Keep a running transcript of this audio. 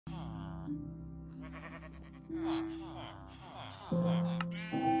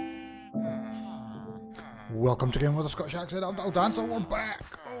Welcome to Game with a Scottish accent. I'm Dantill. We're back.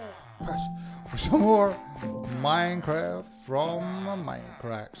 Oh, piss. For some more Minecraft from the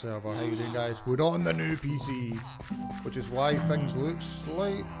Mindcrack server. How you doing, guys? We're on the new PC, which is why things look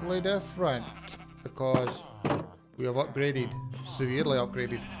slightly different, because we have upgraded, severely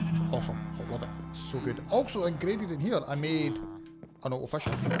upgraded. It's awesome. I love it. It's so good. Also, ingraded in here, I made an auto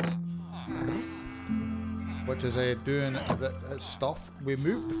fisher, which is doing its stuff. We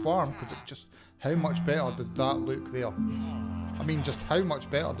moved the farm because it just, how much better does that look there? I mean, just how much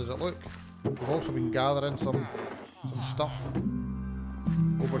better does it look? We've also been gathering some stuff.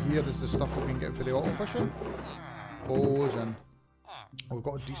 Over here is the stuff we've been getting for the auto fisher. Bows, and we've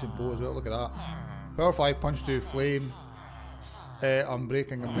got a decent bow as well. Look at that. Power 5, punch 2, flame,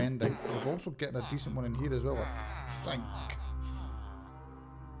 unbreaking and mending. We've also getting a decent one in here as well, I think.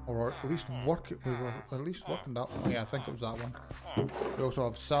 Or at least we were at least working that one. Yeah, I think it was that one. We also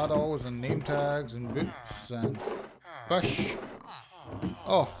have saddles and name tags and boots and fish.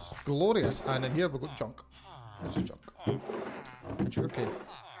 Oh, it's glorious. And in here we've got junk. This is junk. And sugarcane.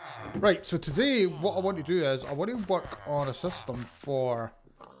 Right, so today what I want to do is I want to work on a system for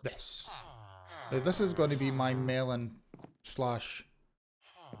this. Now, this is going to be my melon /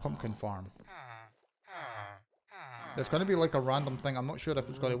 pumpkin farm. It's going to be like a random thing. I'm not sure if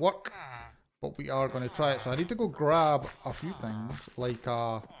it's going to work, but we are going to try it. So I need to go grab a few things like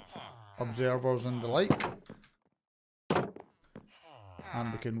observers and the like,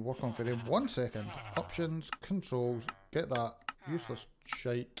 and we can work on for them. 1 second. Options, controls, get that useless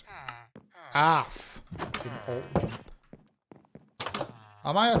shite. Aff. Alt jump.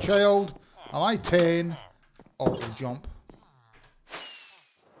 Am I a child? Am I 10? Alt jump.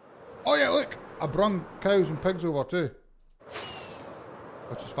 Oh yeah, look! I brung cows and pigs over too,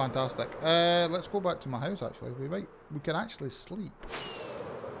 which is fantastic. Let's go back to my house. Actually, we can actually sleep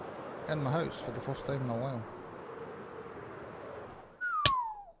in my house for the first time in a while.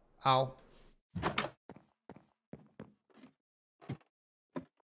 Ow.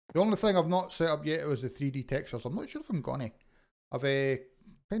 The only thing I've not set up yet was the 3D textures. I'm not sure if I'm gonna. I've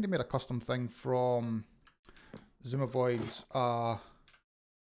kind of made a custom thing from Zoomovoid's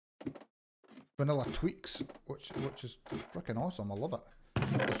vanilla tweaks, which is freaking awesome. I love it.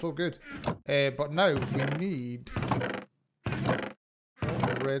 It's so good. But now we need,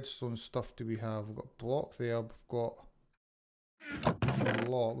 what redstone stuff do we have? We've got block there. We've got a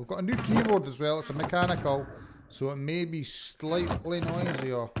lot. We've got a new keyboard as well. It's a mechanical, so it may be slightly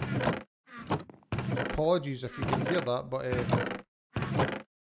noisier. Apologies if you can hear that, but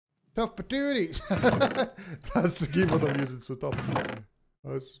tough patooties. That's the keyboard I'm using. So tough.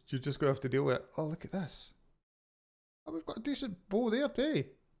 You're just going to have to deal with it. Oh, look at this. Oh, we've got a decent bow there too.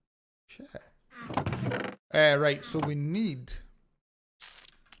 Shit. Right, so we need...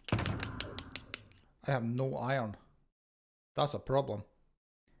 I have no iron. That's a problem.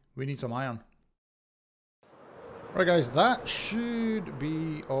 We need some iron. Right guys, that should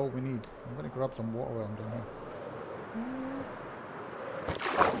be all we need. I'm going to grab some water while I'm doing here.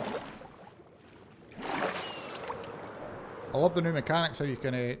 I love the new mechanics, how you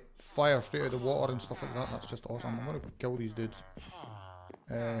can fire straight out of the water and stuff like that. That's just awesome. I'm going to kill these dudes.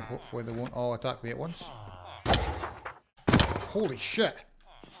 Hopefully they won't all attack me at once. Holy shit.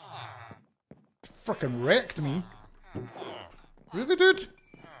 Frickin' wrecked me. Really, dude?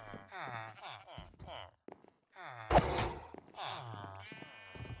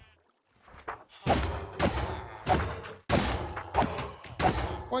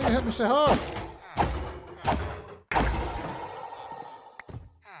 Why you hit me so hard?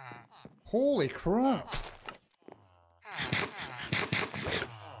 Holy crap.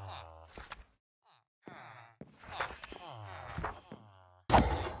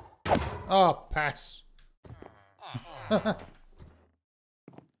 Oh, pass.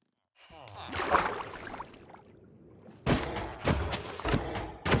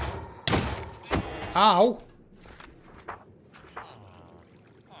 Ow.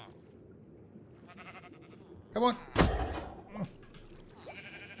 Come on.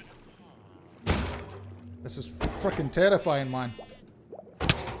 This is freaking terrifying, man.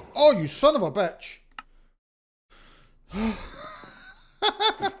 Oh, you son of a bitch.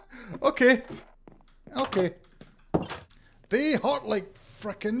 Okay. Okay. They hurt like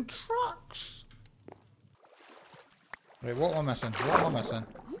freaking trucks. Right, what am I missing? What am I missing?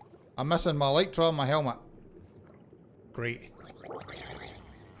 I'm missing my elytra and my helmet. Great.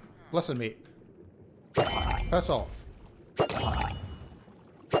 Listen, mate. Piss off.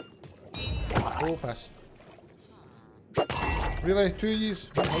 Oh, piss. Really? 2 years?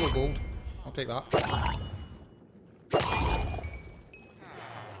 Another gold. I'll take that.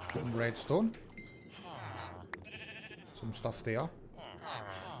 Some redstone. Some stuff there. Oh,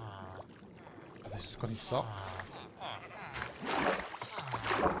 this is gonna suck.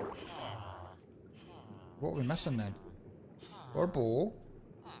 What are we missing then? Our bow.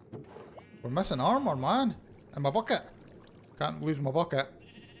 We're missing armor, man. And my bucket. Can't lose my bucket.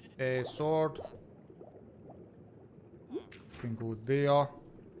 Sword. Can go there.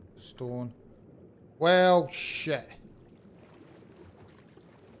 Stone. Well, shit.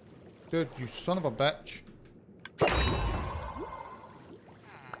 Dude, you son of a bitch.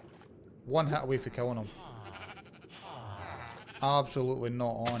 One hit away for killing him. Absolutely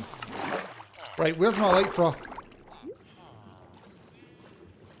not on. Right, where's my Elytra?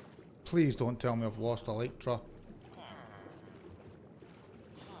 Please don't tell me I've lost Elytra.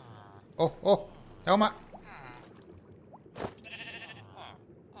 Oh, oh, helmet.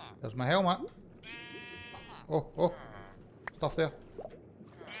 There's my helmet. Oh, oh, stuff there.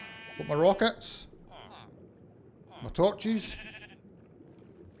 Got my rockets. My torches.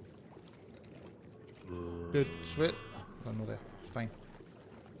 Good, sweet. Oh, no, there. It's fine.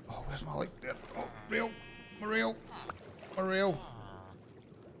 Oh, where's my light there? Oh, rail. My rail. My rail.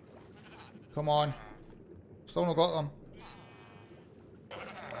 Come on. Still not got them.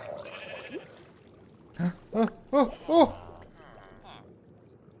 Oh, oh.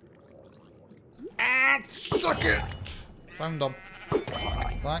 Ah, suck it. Found them.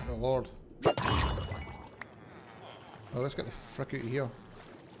 Thank the Lord. Oh, let's get the frick out of here.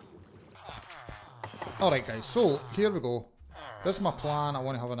 Alright guys, so here we go. This is my plan. I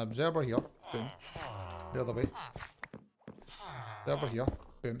want to have an observer here. Boom. The other way. Observer here.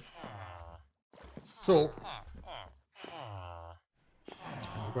 Boom. So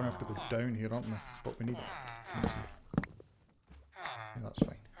we're going to have to go down here, aren't we? But we need... Let's see. Yeah, that's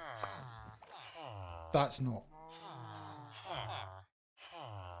fine. That's not.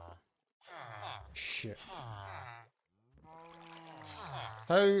 Shit.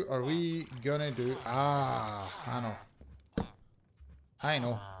 How are we gonna do... Ah, I know. I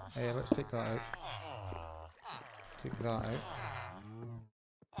know. Hey, let's take that out. Take that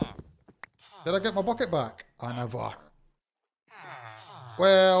out. Did I get my bucket back? I never.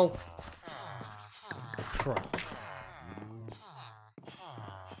 Well... Crap.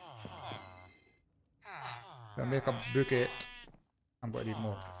 Gonna make a bucket. I'm gonna need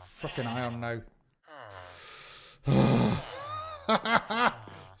more frickin' iron now.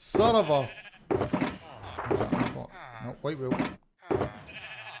 Son of a... No, white wheel.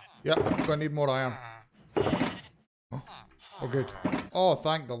 Yep, gonna need more iron. Oh, we're good. Oh,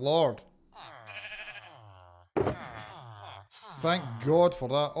 thank the Lord. Thank God for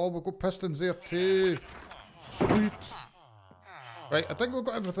that. Oh, we've got pistons there too. Sweet. Right, I think we've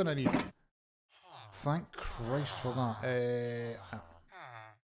got everything I need. Thank Christ for that.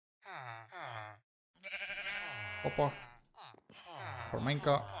 Hopper. For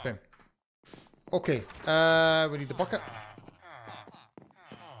minecart. Boom. Okay. We need the bucket.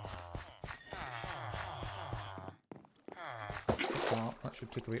 That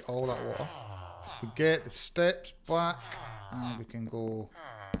should take away all that water. We get the steps back. And we can go...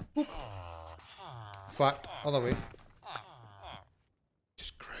 Whoop. In fact, other way.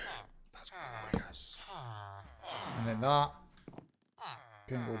 Just grew. That's glorious. And then that.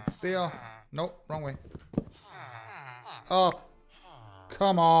 Can go there. Nope, wrong way. Oh.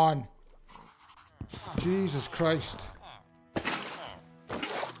 Come on. Jesus Christ.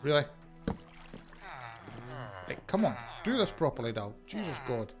 Really? Hey, come on. Do this properly, Dahl. Jesus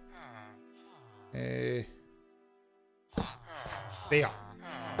God. There.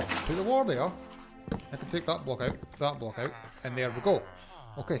 To the wall there. I can take that block out, and there we go.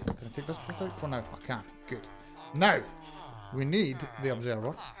 Okay, can I take this block out for now? I can. Good. Now, we need the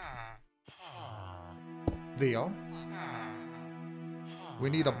observer. There. We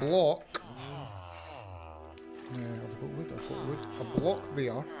need a block. I've got wood, I've got wood. A block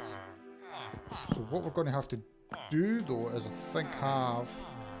there. So what we're going to have to do, though, is I think have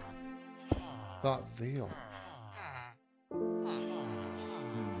that there.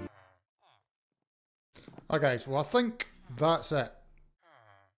 Alright guys, well I think that's it.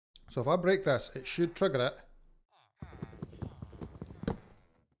 So if I break this, it should trigger it.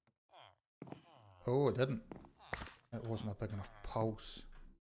 Oh, it didn't. It wasn't a big enough pulse.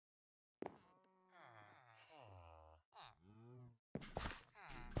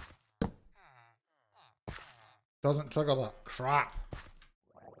 Doesn't trigger that. Crap.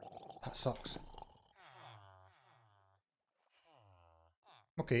 That sucks.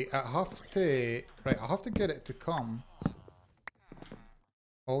 Okay, I have to... Right, I have to get it to come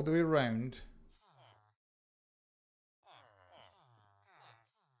all the way around.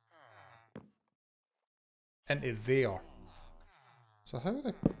 into there. So how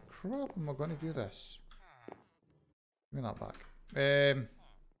the crap am I going to do this? Give me that back.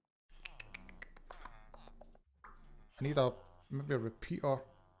 I need maybe a repeater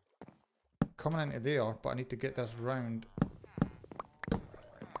coming into there, but I need to get this round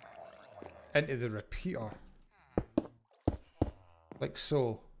into the repeater. Like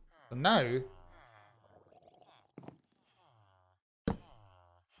so. So now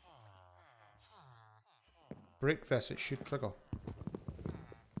break this, it should trigger.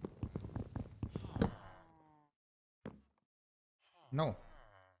 No.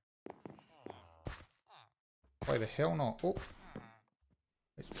 Why the hell not? Oh.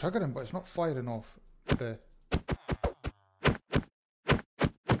 It's triggering, but it's not firing off the...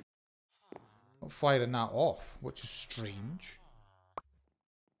 Not firing that off, which is strange.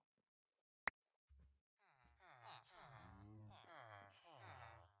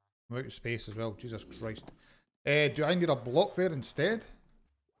 I'm out of space as well, Jesus Christ. Do I need a block there instead?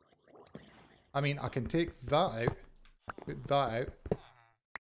 I mean, I can take that out. Put that out.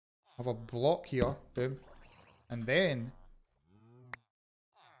 Have a block here. Boom. And then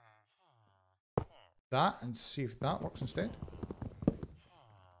that, and see if that works instead.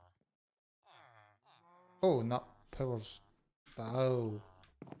 Oh, and that powers that. Oh.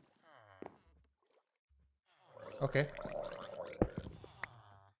 Okay.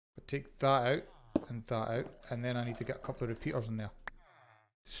 But take that out and that out, and then I need to get a couple of repeaters in there.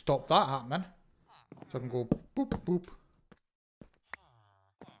 Stop that happening. So I can go boop boop.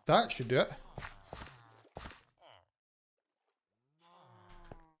 That should do it.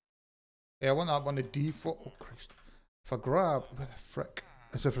 Yeah, I want that one to default. Oh Christ. If I grab, where the frick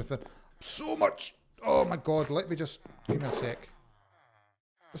is everything? So much. Oh my god, let me just, give me a sec.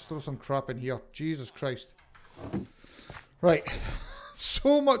 Just throw some crap in here. Jesus Christ. Right.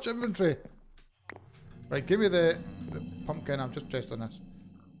 So much inventory. Right, give me the pumpkin. I'm just testing this.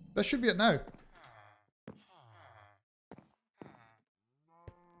 This should be it now.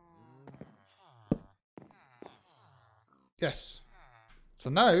 Yes. So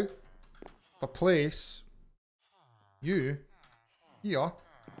now, if I place you here,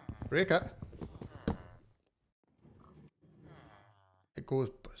 break it. It goes,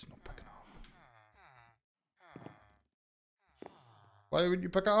 but it's not picking up. Why wouldn't you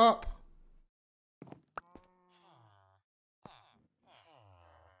pick it up?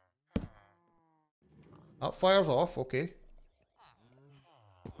 That fires off, okay.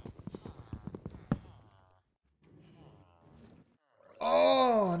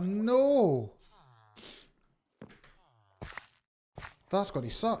 Oh no! That's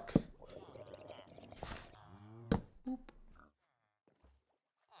gonna suck. Boop.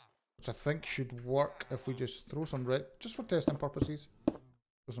 Which I think should work if we just throw some red, just for testing purposes.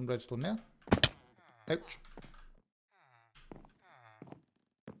 Throw some redstone there. Ouch.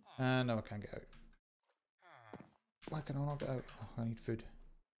 And now I can't get out. Why can I not get out? Oh, I need food.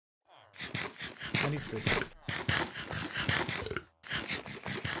 I need food.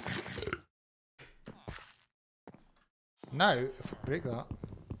 Now, if we break that,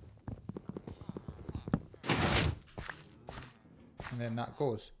 and then that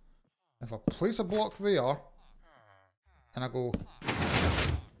goes. If I place a block there, and I go,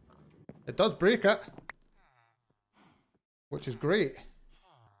 it does break it, which is great.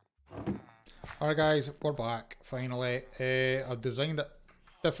 Alright guys, we're back, finally. I've designed it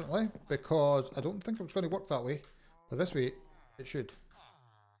differently, because I don't think it was going to work that way, but this way, it should.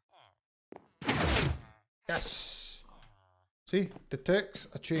 Yes! See, detects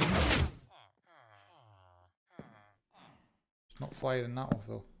a change. It's not firing that off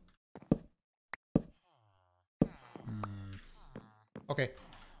though. Okay,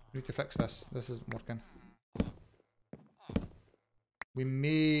 we need to fix this. This isn't working. We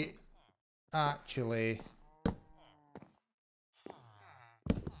may actually...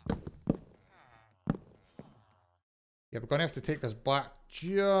 Yeah, we're going to have to take this back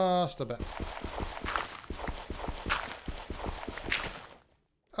just a bit.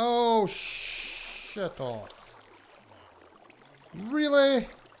 Oh, shit off. Really?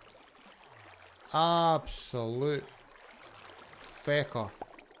 Absolute fecker.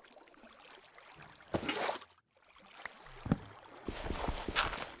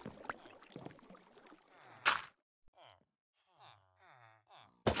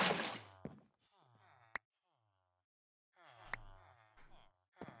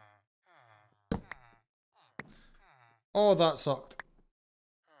 Oh, that sucked.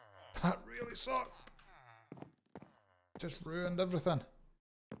 That really sucked. Just ruined everything.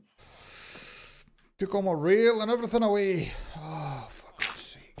 Took all my rail and everything away. Oh, for God's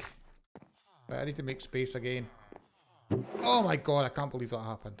sake. Right, I need to make space again. Oh my god, I can't believe that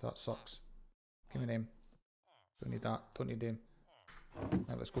happened. That sucks. Give me them. Don't need that. Don't need them.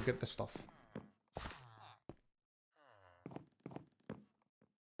 Right, let's go get this stuff.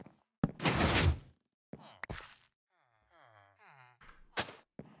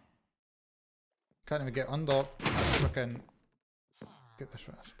 Can't even get under. Frickin' get this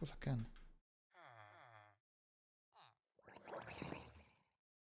right. I suppose I can.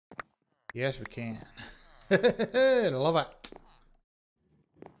 Yes, we can. Love it.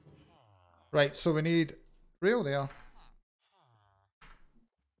 Right, so we need rail there.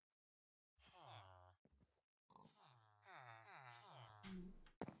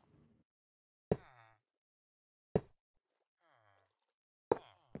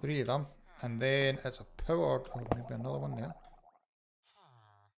 Three of them. And then it's a powered... Oh, maybe another one there.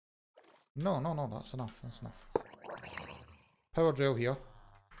 No, that's enough. That's enough. Powered rail here.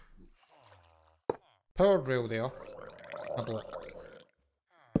 Powered rail there. A block.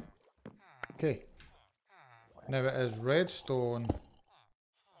 Okay. Now it is redstone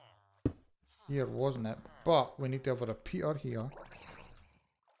here, wasn't it? But we need to have a repeater here.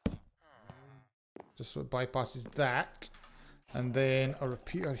 Just so it bypasses that. And then a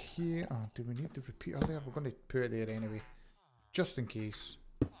repeater here. Oh, do we need the repeater there? We're going to put it there anyway. Just in case.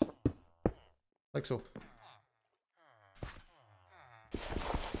 Like so.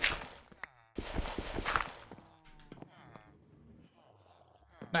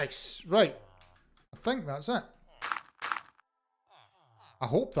 Nice. Right. I think that's it. I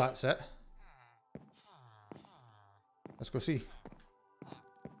hope that's it. Let's go see.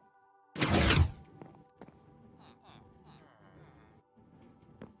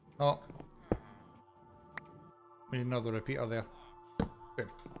 Oh. We need another repeater there. Boom.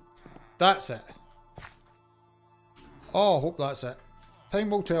 That's it. Oh, I hope that's it. Time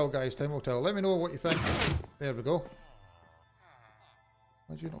will tell, guys. Time will tell. Let me know what you think. There we go.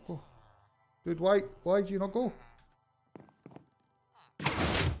 Why'd you not go? Dude, why'd you not go?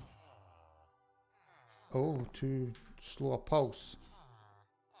 Oh, too slow a pulse.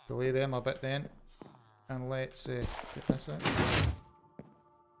 Delay them a bit then. And let's get this out.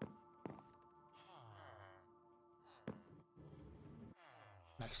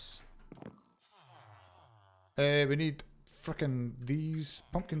 Nice. We need frickin' these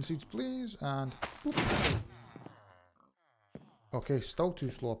pumpkin seeds, please. And... Whoop. Okay, still too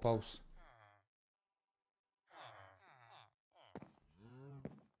slow a pulse.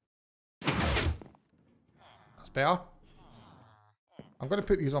 That's better. I'm going to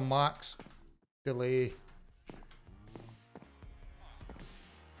put these on max. Delay.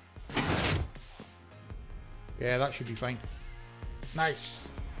 Yeah, that should be fine. Nice.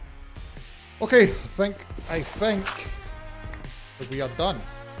 Okay, I think that we are done.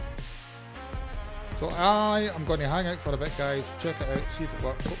 So I am going to hang out for a bit, guys. Check it out, see if it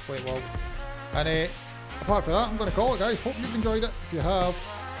works. Hopefully it will. And apart from that, I'm going to call it, guys. Hope you've enjoyed it. If you have,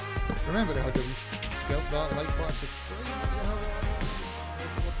 remember to hug your scalp that like button, subscribe if you have.